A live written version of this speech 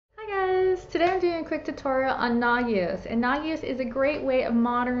Nagios! Today I'm doing a quick tutorial on Nagios, and Nagios is a great way of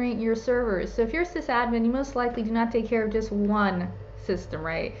monitoring your servers. So if you're a sysadmin, you most likely do not take care of just one system,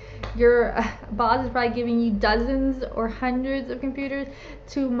 right? Your boss is probably giving you dozens or hundreds of computers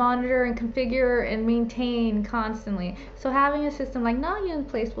to monitor and configure and maintain constantly. So having a system like Nagios in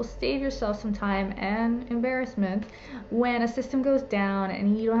place will save yourself some time and embarrassment when a system goes down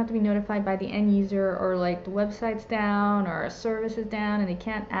and you don't have to be notified by the end user, or like the website's down or a service is down and they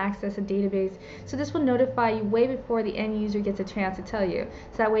can't access a database. So this will notify you way before the end user gets a chance to tell you.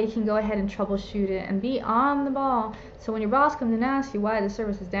 So that way you can go ahead and troubleshoot it and be on the ball. So when your boss comes and asks you why the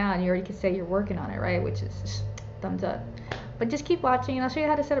service is down, you already can say you're working on it, right? Which is just thumbs up. But just keep watching and I'll show you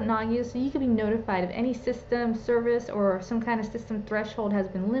how to set up Nagios so you can be notified if any system service or some kind of system threshold has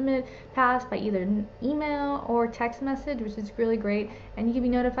been limited passed by either email or text message, which is really great. And you can be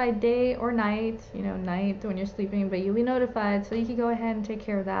notified day or night, night when you're sleeping, but you'll be notified, so you can go ahead and take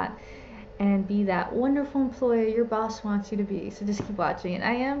care of that and be that wonderful employee your boss wants you to be. So just keep watching. And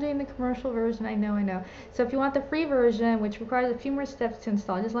I am doing the commercial version, I know. So if you want the free version, which requires a few more steps to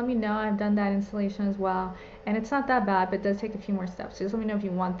install, just let me know. I've done that installation as well. And it's not that bad, but it does take a few more steps. So just let me know if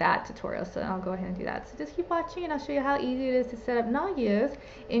you want that tutorial, so I'll go ahead and do that. So just keep watching and I'll show you how easy it is to set up Nagios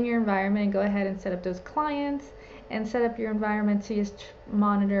in your environment, and go ahead and set up those clients and set up your environment to just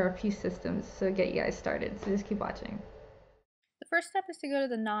monitor a few systems to get you guys started. So just keep watching. The first step is to go to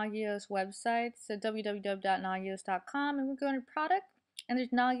the Nagios website, so www.nagios.com, and we're going to product, and there's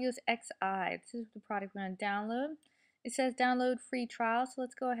Nagios XI. This is the product we're going to download. It says download free trial, so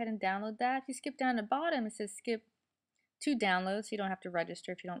let's go ahead and download that. If you skip down to the bottom, it says skip to download, so you don't have to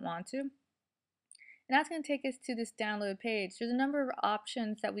register if you don't want to. And that's going to take us to this download page. There's a number of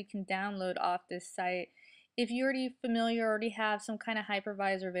options that we can download off this site. If you're already familiar, already have some kind of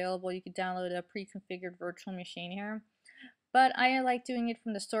hypervisor available, you could download a pre-configured virtual machine here. But I like doing it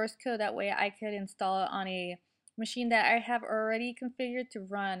from the source code, that way I could install it on a machine that I have already configured to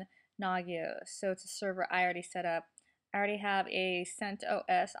run Nagios. So it's a server I already set up. I already have a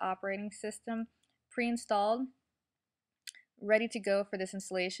CentOS operating system pre-installed, ready to go for this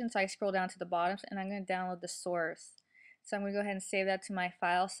installation. So I scroll down to the bottom and I'm going to download the source. So I'm going to go ahead and save that to my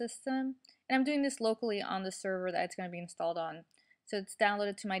file system. And I'm doing this locally on the server that it's going to be installed on. So it's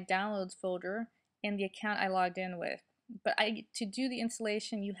downloaded to my downloads folder in the account I logged in with. But to do the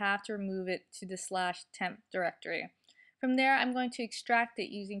installation, you have to remove it to the /temp directory. From there, I'm going to extract it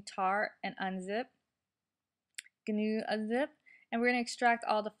using tar and unzip, GNU unzip, and we're going to extract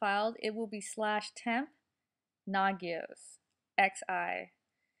all the files. It will be /temp Nagios XI.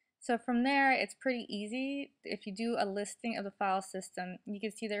 So from there, it's pretty easy. If you do a listing of the file system, you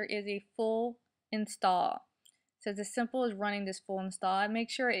can see there is a full install. So it's as simple as running this full install, and make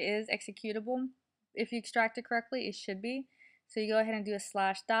sure it is executable. If you extract it correctly, it should be. So you go ahead and do a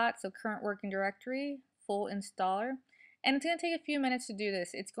 /dot, so current working directory, full installer. And it's going to take a few minutes to do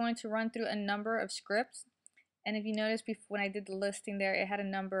this. It's going to run through a number of scripts. And if you notice, before, when I did the listing there, it had a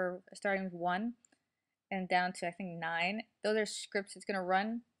number starting with 1 and down to, I think, 9. Those are scripts it's going to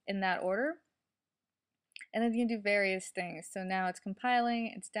run in that order. And then you can do various things. So now it's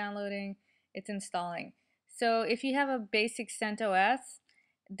compiling, it's downloading, it's installing. So if you have a basic CentOS,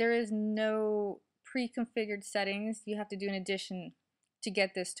 there is no pre-configured settings you have to do in addition to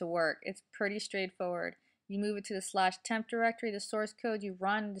get this to work. It's pretty straightforward. You move it to the /temp directory, the source code, you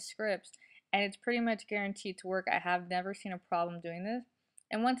run the scripts, and it's pretty much guaranteed to work. I have never seen a problem doing this.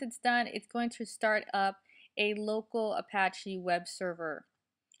 And once it's done, it's going to start up a local Apache web server.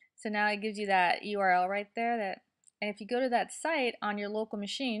 So now it gives you that URL right there. And if you go to that site on your local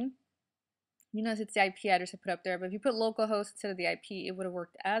machine, you notice it's the IP address I put up there, but if you put localhost instead of the IP, it would have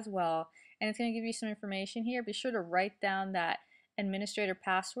worked as well. And it's going to give you some information here. Be sure to write down that administrator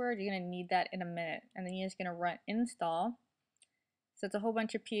password. You're going to need that in a minute. And then you're just going to run install. So it's a whole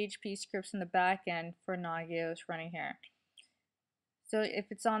bunch of PHP scripts in the back end for Nagios running here. So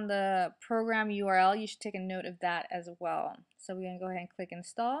if it's on the program URL, you should take a note of that as well. So we're going to go ahead and click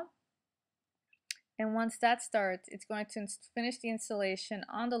install. And once that starts, it's going to finish the installation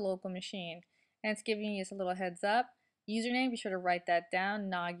on the local machine. And it's giving you just a little heads up. Username, be sure to write that down,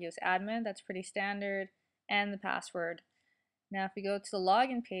 Nagios admin, that's pretty standard, and the password. Now if we go to the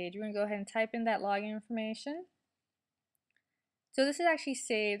login page, we're going to go ahead and type in that login information. So this is actually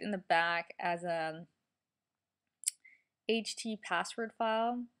saved in the back as a HT password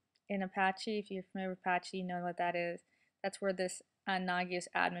file in Apache. If you're familiar with Apache, you know what that is. That's where this Nagios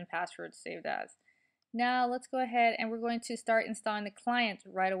admin password is saved as. Now let's go ahead and we're going to start installing the client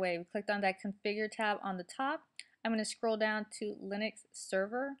right away. We clicked on that configure tab on the top. I'm going to scroll down to Linux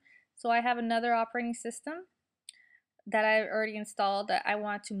server. So I have another operating system that I've already installed that I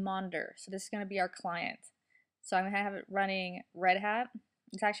want to monitor. So this is going to be our client. So I'm going to have it running Red Hat.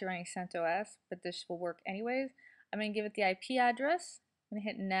 It's actually running CentOS, but this will work anyways. I'm going to give it the IP address. I'm going to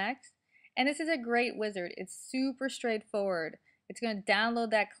hit next. And this is a great wizard. It's super straightforward. It's going to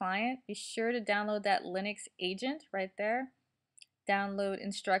download that client. Be sure to download that Linux agent right there. Download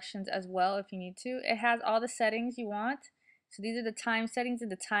instructions as well if you need to. It has all the settings you want. So these are the time settings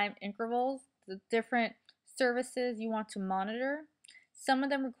and the time intervals, the different services you want to monitor. Some of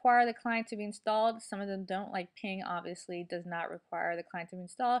them require the client to be installed, some of them don't, like ping obviously does not require the client to be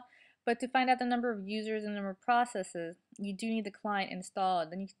installed. But to find out the number of users and the number of processes, you do need the client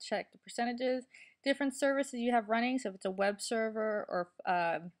installed. Then you can check the percentages, different services you have running. So if it's a web server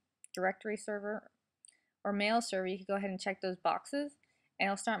or directory server or mail server, you can go ahead and check those boxes and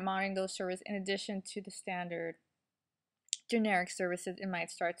it'll start monitoring those servers in addition to the standard generic services it might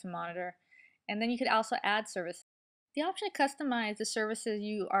start to monitor. And then you could also add services. The option to customize the services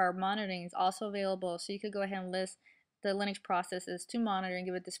you are monitoring is also available, so you could go ahead and list the Linux processes to monitor and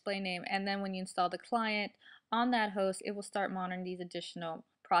give it a display name, and then when you install the client on that host, it will start monitoring these additional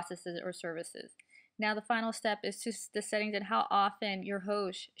processes or services. Now the final step is just the settings and how often your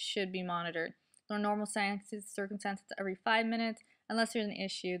host should be monitored. For normal circumstances, it's every 5 minutes. Unless there's an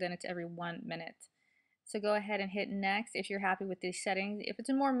issue, then it's every 1 minute. So go ahead and hit next if you're happy with these settings. If it's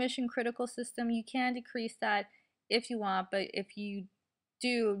a more mission critical system, you can decrease that if you want, but if you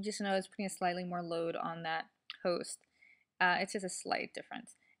do, just know it's putting a slightly more load on that host. It's just a slight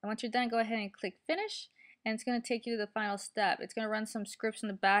difference. And once you're done, go ahead and click finish, and it's going to take you to the final step. It's going to run some scripts in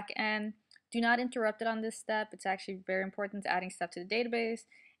the back end. Do not interrupt it on this step. It's actually very important. It's adding stuff to the database,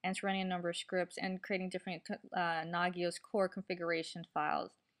 and it's running a number of scripts and creating different Nagios core configuration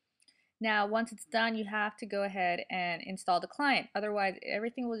files. Now, once it's done, you have to go ahead and install the client. Otherwise,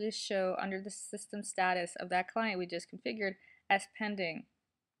 everything will just show under the system status of that client we just configured as pending.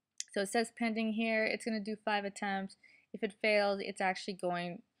 So it says pending here. It's going to do 5 attempts. If it fails, it's actually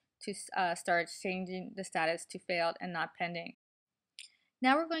going to start changing the status to failed and not pending.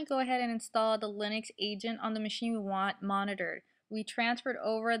 Now we're going to go ahead and install the Linux agent on the machine we want monitored. We transferred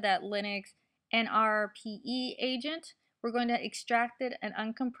over that Linux NRPE agent. We're going to extract it and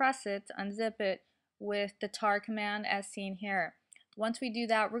uncompress it, unzip it with the tar command as seen here. Once we do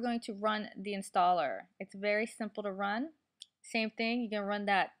that, we're going to run the installer. It's very simple to run. Same thing, you can run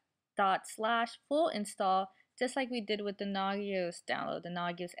that /full install just like we did with the Nagios download, the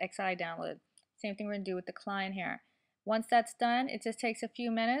Nagios XI download. Same thing we're going to do with the client here. Once that's done, it just takes a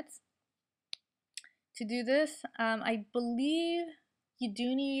few minutes to do this. I believe you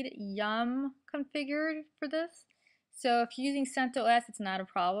do need Yum configured for this. So if you're using CentOS, it's not a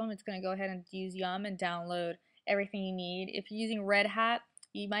problem. It's going to go ahead and use Yum and download everything you need. If you're using Red Hat,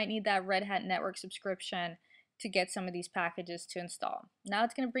 you might need that Red Hat network subscription to get some of these packages to install. Now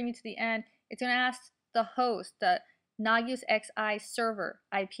it's going to bring you to the end. It's going to ask the host, the Nagios XI server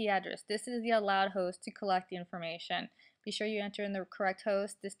IP address. This is the allowed host to collect the information. Be sure you enter in the correct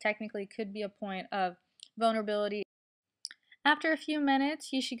host. This technically could be a point of vulnerability. After a few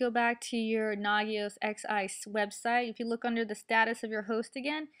minutes, you should go back to your Nagios XI website. If you look under the status of your host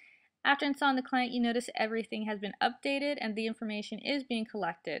again, after installing the client, you notice everything has been updated and the information is being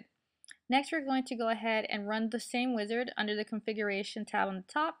collected. Next, we're going to go ahead and run the same wizard under the configuration tab on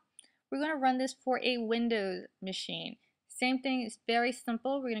the top. We're going to run this for a Windows machine. Same thing, it's very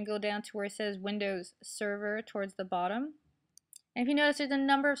simple. We're going to go down to where it says Windows Server towards the bottom. And if you notice, there's a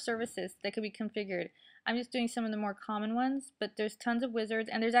number of services that could be configured. I'm just doing some of the more common ones, but there's tons of wizards,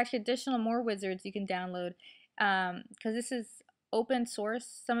 and there's actually additional more wizards you can download because this is open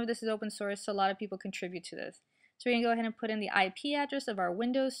source. Some of this is open source, so a lot of people contribute to this. So we're going to go ahead and put in the IP address of our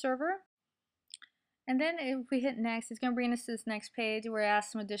Windows server. And then if we hit next, it's going to bring us to this next page where it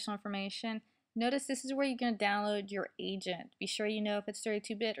asks some additional information. Notice this is where you're going to download your agent. Be sure you know if it's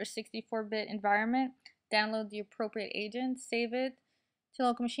 32-bit or 64-bit environment. Download the appropriate agent, save it to the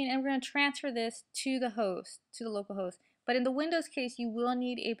local machine, and we're going to transfer this to the host, to the local host. But in the Windows case, you will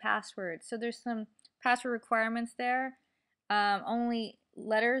need a password. So there's some password requirements there. Only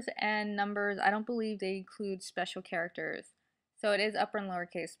letters and numbers. I don't believe they include special characters. So it is upper and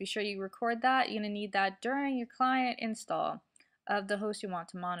lowercase. Be sure you record that. You're going to need that during your client install of the host you want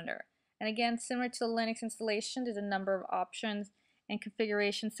to monitor. And again, similar to the Linux installation, there's a number of options and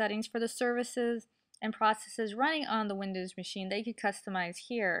configuration settings for the services and processes running on the Windows machine that you can customize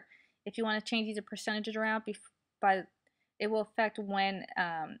here. If you want to change these percentages around, it will affect when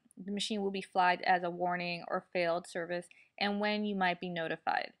the machine will be flagged as a warning or failed service and when you might be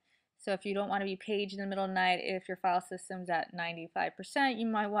notified. So if you don't want to be paged in the middle of the night, if your file system's at 95%, you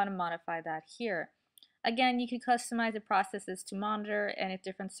might want to modify that here. Again, you can customize the processes to monitor and at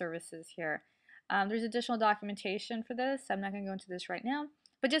different services here. There's additional documentation for this. I'm not going to go into this right now,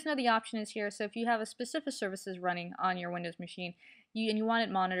 but just know the option is here. So if you have a specific services running on your Windows machine and you want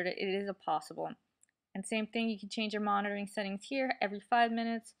it monitored, it is possible. And same thing, you can change your monitoring settings here every 5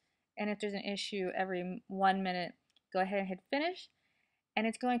 minutes, and if there's an issue every 1 minute, go ahead and hit finish, and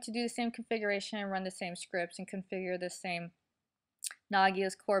it's going to do the same configuration and run the same scripts and configure the same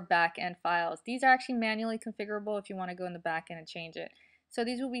Nagios core backend files. These are actually manually configurable if you want to go in the backend and change it. So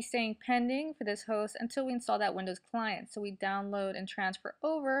these will be staying pending for this host until we install that Windows client. So we download and transfer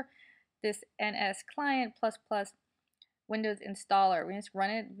over this NS client ++ Windows installer. We just run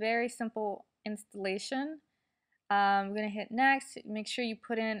it. Very simple installation. We're going to hit next. Make sure you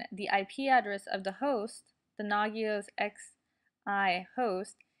put in the IP address of the host, the Nagios XI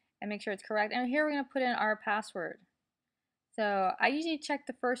host, and make sure it's correct. And here we're going to put in our password. So I usually check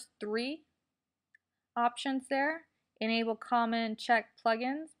the first 3 options there. Enable common check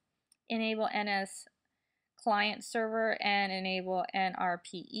plugins, enable NS client server, and enable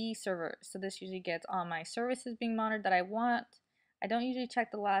NRPE server. So this usually gets all my services being monitored that I want. I don't usually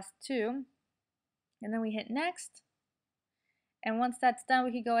check the last 2. And then we hit next. And once that's done,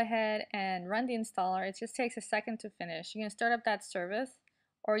 we can go ahead and run the installer. It just takes a second to finish. You can start up that service,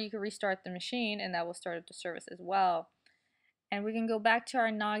 or you can restart the machine and that will start up the service as well. And we can go back to our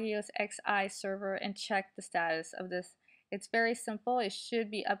Nagios XI server and check the status of this. It's very simple. It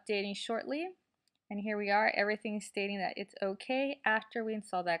should be updating shortly. And here we are. Everything is stating that it's okay after we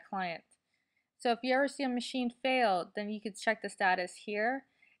install that client. So if you ever see a machine fail, then you could check the status here,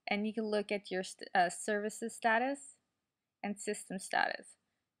 and you can look at your services status and system status.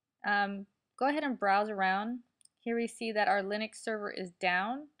 Go ahead and browse around. Here we see that our Linux server is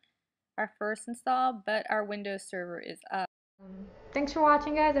down, our first install, but our Windows server is up. Thanks for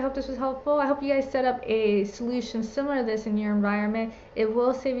watching, guys. I hope this was helpful. I hope you guys set up a solution similar to this in your environment. It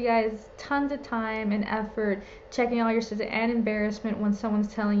will save you guys tons of time and effort checking all your systems and embarrassment when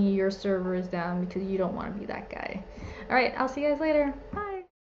someone's telling you your server is down because you don't want to be that guy. Alright, I'll see you guys later. Bye.